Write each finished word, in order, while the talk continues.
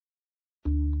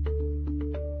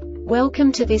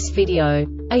Welcome to this video.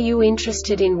 Are you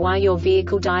interested in why your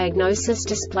vehicle diagnosis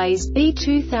displays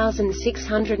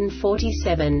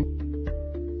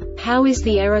B2647? How is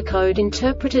the error code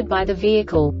interpreted by the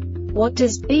vehicle? What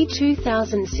does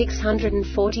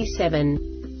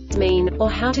B2647 mean,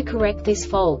 or how to correct this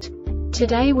fault?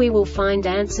 Today we will find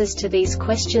answers to these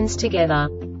questions together.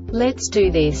 Let's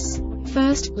do this.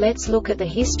 First, let's look at the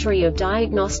history of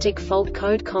diagnostic fault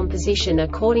code composition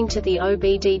according to the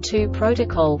OBD2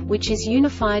 protocol, which is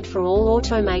unified for all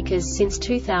automakers since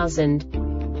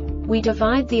 2000. We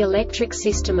divide the electric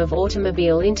system of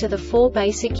automobile into the four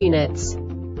basic units: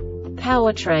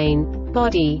 powertrain,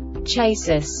 body,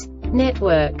 chassis,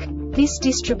 network. This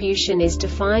distribution is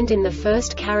defined in the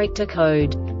first character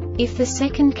code. If the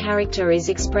second character is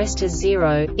expressed as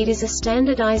 0, it is a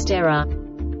standardized error.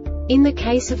 In the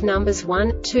case of numbers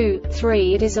 1, 2,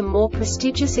 3, it is a more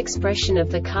prestigious expression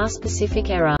of the car-specific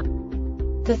error.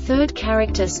 The third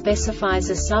character specifies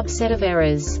a subset of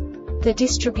errors. The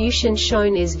distribution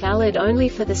shown is valid only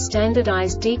for the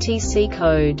standardized DTC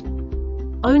code.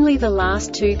 Only the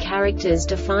last two characters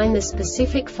define the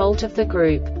specific fault of the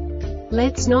group.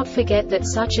 Let's not forget that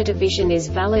such a division is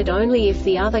valid only if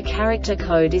the other character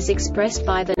code is expressed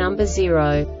by the number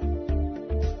 0.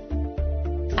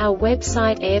 Our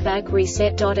website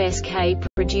airbagreset.sk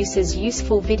produces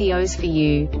useful videos for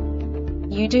you.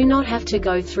 You do not have to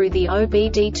go through the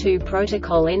OBD2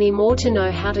 protocol anymore to know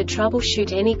how to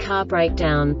troubleshoot any car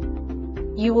breakdown.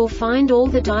 You will find all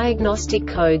the diagnostic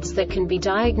codes that can be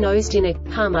diagnosed in a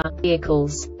Hummer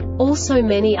vehicles. Also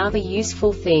many other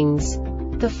useful things.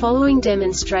 The following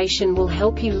demonstration will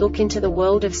help you look into the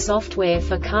world of software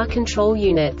for car control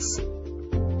units.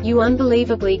 You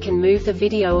unbelievably can move the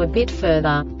video a bit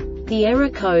further. The error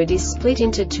code is split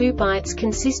into 2 bytes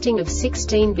consisting of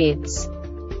 16 bits.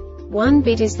 1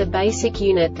 bit is the basic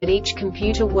unit that each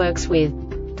computer works with.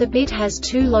 The bit has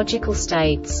 2 logical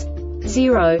states: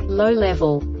 0, low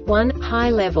level, 1,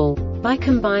 high level. By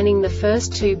combining the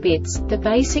first 2 bits, the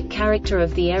basic character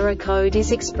of the error code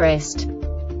is expressed.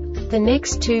 The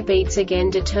next 2 beats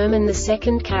again determine the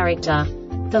second character.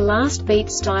 The last beat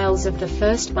styles of the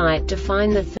first byte define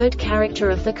the third character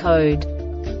of the code.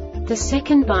 The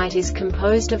second byte is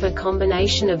composed of a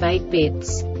combination of 8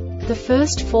 bits. The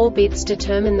first 4 bits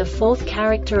determine the fourth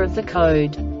character of the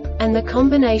code. And the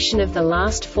combination of the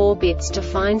last 4 bits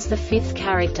defines the fifth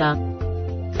character.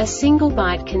 A single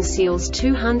byte conceals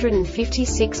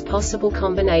 256 possible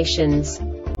combinations.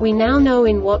 We now know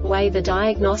in what way the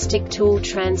diagnostic tool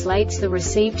translates the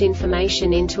received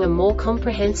information into a more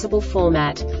comprehensible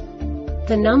format.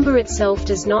 The number itself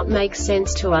does not make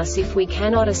sense to us if we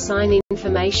cannot assign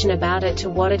information about it to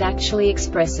what it actually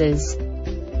expresses.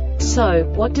 So,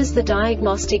 what does the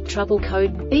Diagnostic Trouble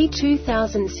Code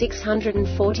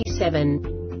B2647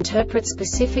 interpret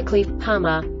specifically for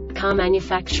Hummer car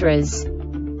manufacturers?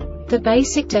 The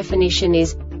basic definition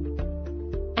is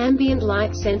ambient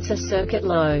light sensor circuit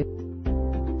low.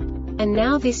 And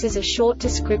now this is a short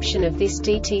description of this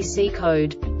DTC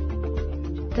code.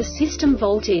 The system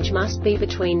voltage must be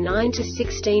between 9 to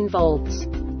 16 volts.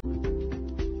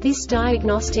 This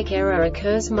diagnostic error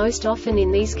occurs most often in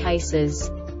these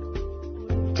cases.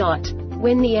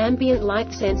 When the ambient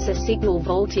light sensor signal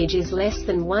voltage is less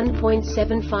than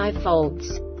 1.75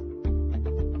 volts.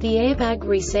 The Airbag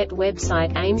Reset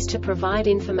website aims to provide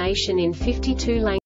information in 52 languages.